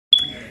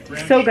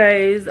So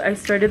guys, I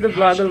started the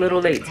vlog a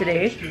little late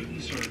today,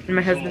 and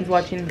my husband's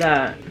watching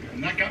that.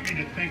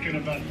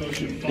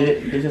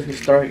 This is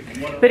historic.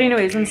 But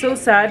anyways, I'm so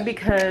sad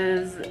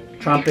because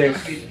Trump is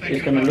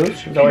gonna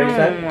lose? Is that what you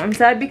said? no, I'm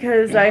sad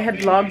because I had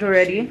vlogged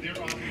already,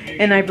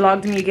 and I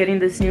vlogged me getting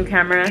this new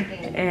camera,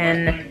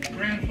 and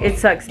it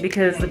sucks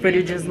because the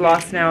footage is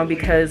lost now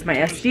because my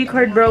SD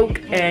card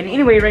broke. And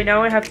anyway, right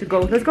now I have to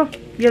go. Let's go.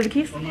 You have the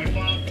keys?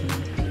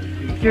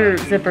 Your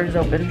zipper is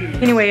open.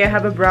 Anyway, I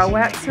have a brow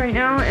wax right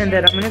now, and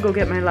then I'm gonna go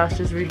get my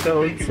lashes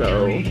refilled,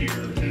 so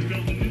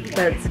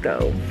let's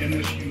go.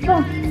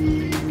 Go.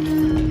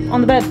 On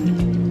the bed.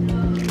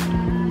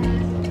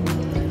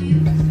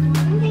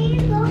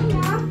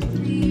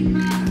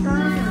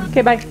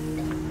 Okay, bye.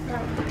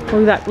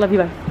 We'll be back. Love you,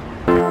 bye.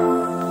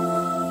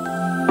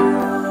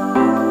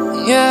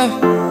 Yeah,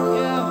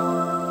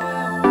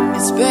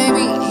 it's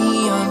baby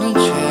E on the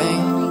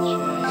train.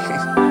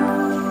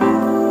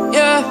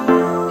 Yeah,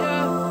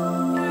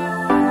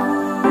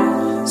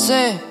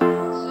 say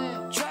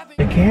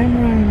The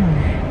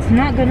camera. It's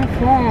not gonna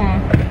fall.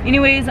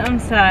 Anyways, I'm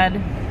sad.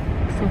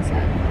 So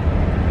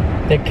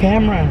sad. The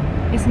camera.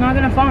 It's not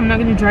gonna fall. I'm not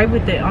gonna drive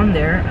with it on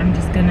there. I'm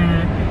just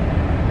gonna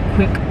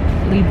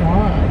quickly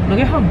vlog. Look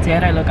at how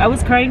dead I look. I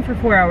was crying for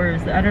 4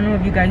 hours. I don't know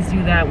if you guys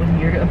do that when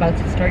you're about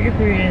to start your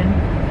period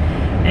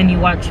and you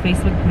watch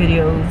Facebook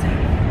videos.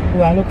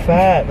 Oh, I look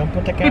fat. Don't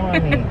put the camera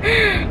on me.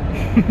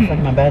 It's like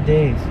my bad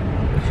days.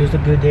 It's just the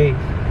good days.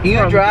 You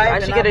Bro, drive I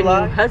and should not get a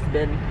vlog? new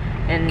husband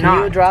and Can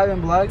not you drive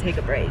and vlog? take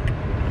a break.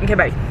 Okay,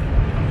 bye.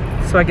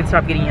 So I can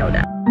stop getting yelled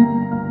at.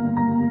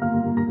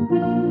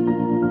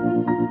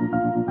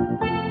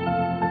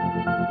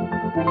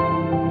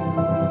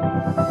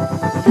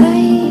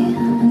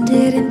 I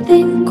didn't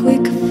think we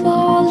could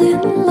fall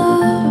in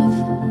love.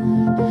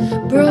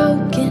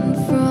 Broken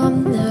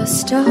from the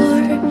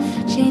start,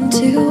 chained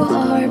to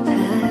our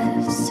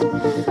past.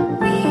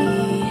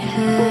 We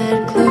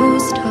had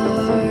closed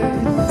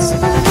hearts.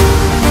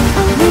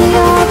 We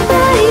are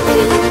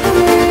breaking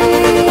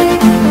free.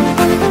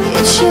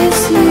 It's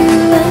just you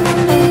and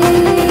me.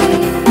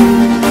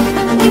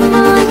 We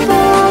might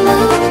fall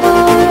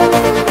apart,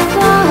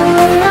 far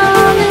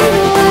around and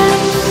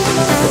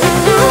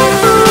away.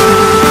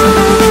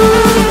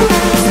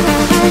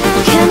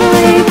 Can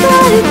we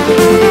break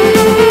free?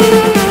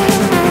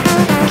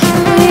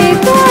 Can we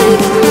break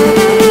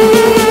free?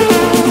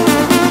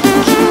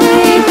 Can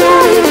we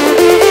break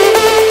free?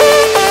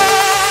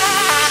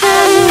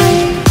 Can we?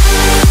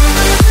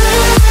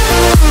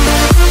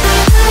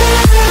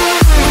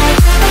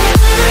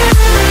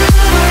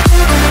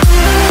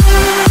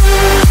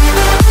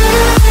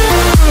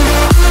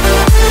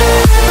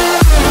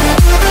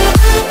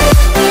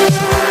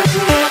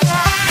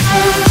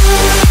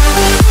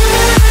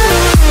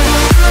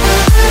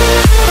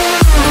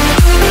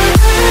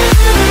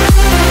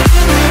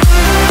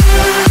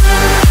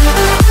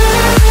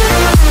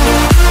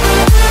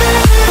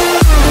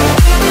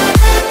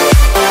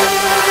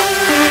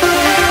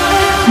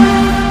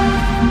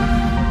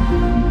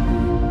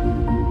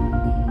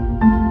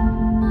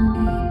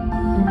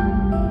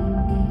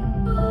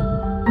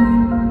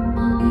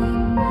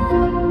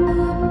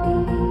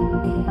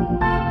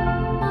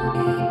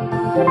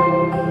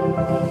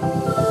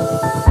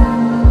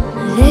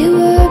 They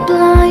were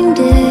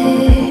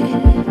blinded,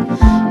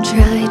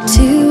 tried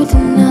to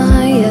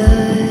deny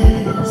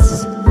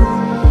us.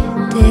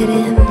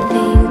 Didn't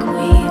think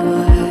we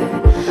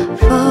were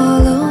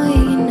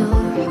following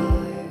our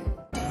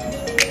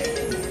heart.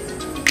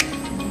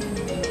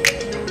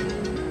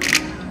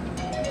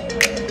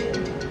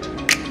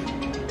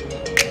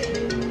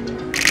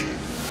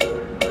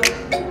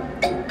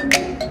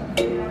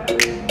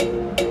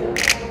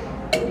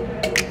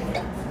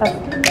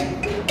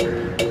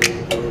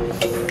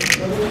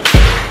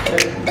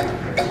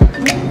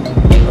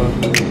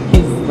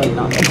 He's like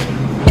not.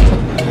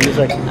 He's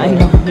like, I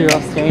know, you're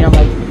all staring. I'm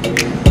like,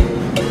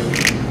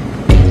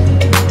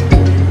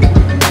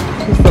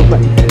 he's so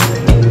funny.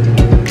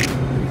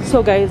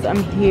 So guys,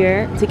 I'm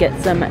here to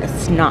get some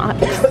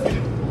snacks.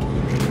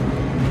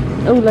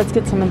 Oh, let's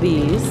get some of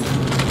these.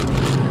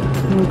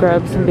 And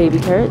grab some baby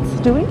carrots,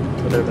 do we?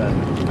 they're bad.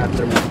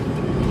 After me.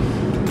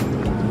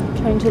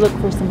 Trying to look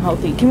for some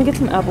healthy. Can we get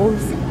some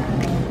apples? You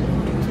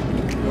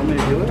want me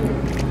to do it?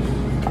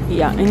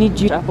 Yeah, I need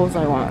juice apples.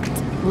 I want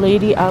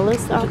Lady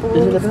Alice apples.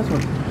 This is the best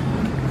one.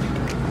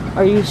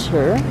 Are you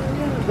sure?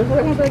 Look what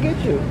I want to get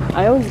you.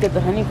 I always get the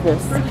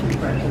Honeycrisp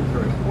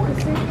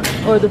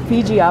or the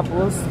Fiji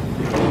apples.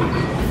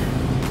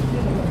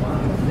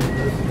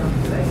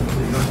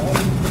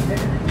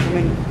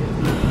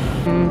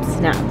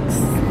 Snacks.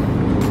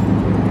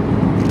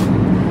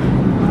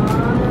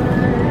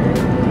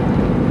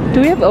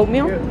 Do we have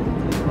oatmeal? Do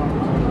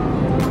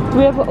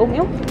we have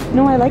oatmeal?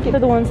 No, I like it for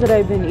the ones that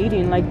I've been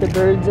eating, like the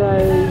bird's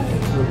eyes.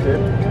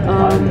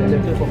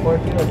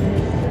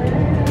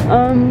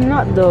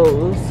 Not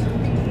those.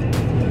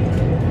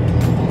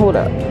 Hold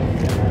up.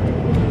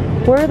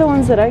 Where are the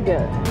ones that I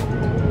get?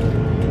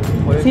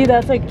 See,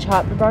 that's like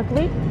chopped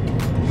broccoli.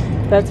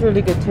 That's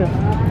really good too.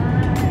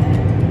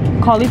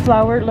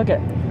 cauliflower. Look at.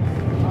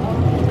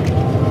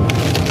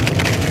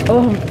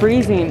 Oh, I'm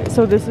freezing.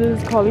 So this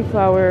is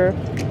cauliflower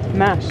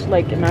mash,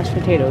 like mashed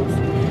potatoes.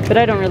 But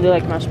I don't really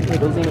like mashed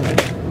potatoes anyway.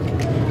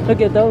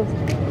 Look at those.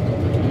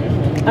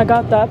 I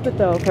got that with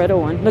the Alfredo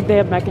one. Look, they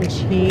have mac and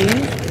cheese.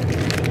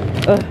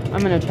 Ugh,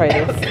 I'm gonna try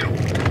this.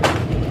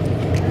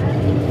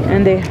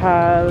 And they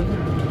have.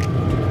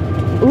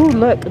 Ooh,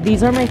 look,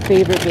 these are my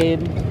favorite,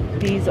 babe.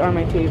 These are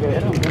my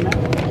favorite.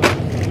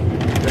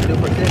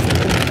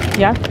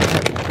 Yeah?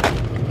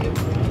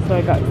 So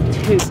I got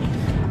 2.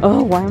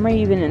 Oh, why am I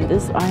even in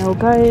this aisle,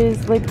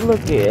 guys? Like,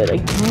 look at, I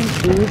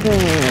can't do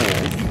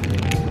this.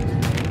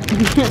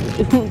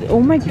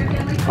 Oh my,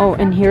 oh,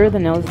 and here are the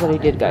nails that I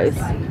did, guys.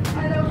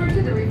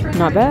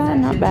 Not bad,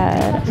 not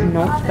bad,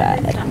 not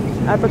bad.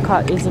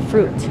 Apricot is a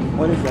fruit.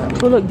 What is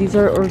that? Oh, look, these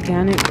are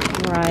organic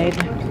dried.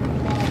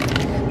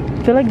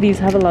 I feel like these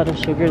have a lot of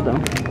sugar,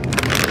 though.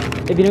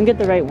 If you don't get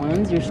the right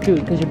ones, you're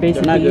screwed because you're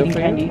basically eating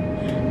candy.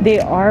 They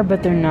are,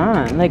 but they're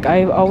not. Like,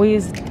 I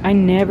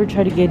never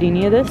try to get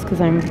any of this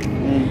because I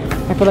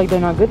feel like they're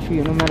not good for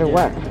you no matter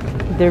what.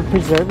 They're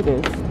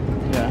preservatives.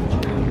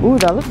 Yeah. Ooh,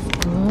 that looks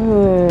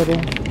good.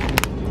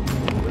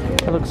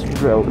 That looks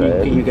real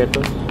good. Can you get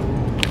those?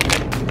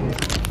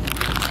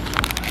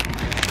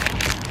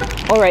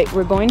 Alright,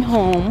 we're going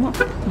home.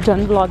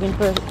 Done vlogging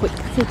for a quick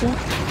second.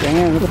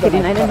 Damn, look at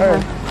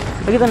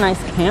that. Look at the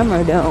nice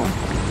camera, though.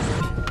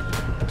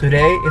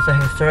 Today is a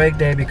historic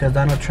day because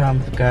Donald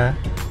Trump got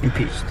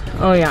impeached.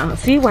 Oh yeah.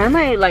 See, why am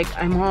I like,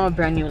 I'm all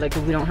brand new, like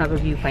if we don't have a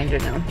viewfinder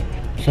now.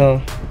 So,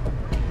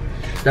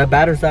 the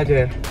batter's that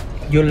good.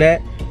 You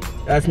let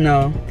us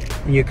know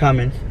in your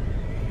comments.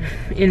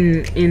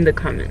 In the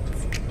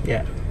comments.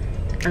 Yeah.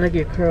 I like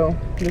your curl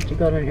that you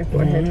got on your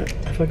forehead.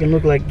 I fucking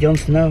look like Jon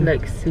Snow.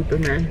 Like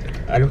Superman.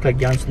 I look like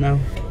Jon Snow.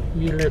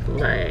 You look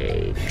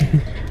like...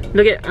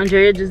 Look at,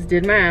 Andrea just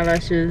did my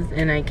eyelashes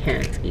and I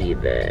can't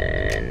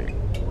even.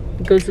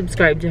 Go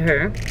subscribe to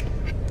her.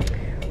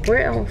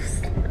 Where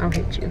else? I'll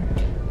hit you.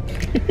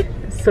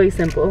 So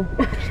simple.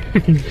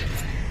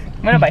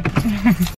 Bye.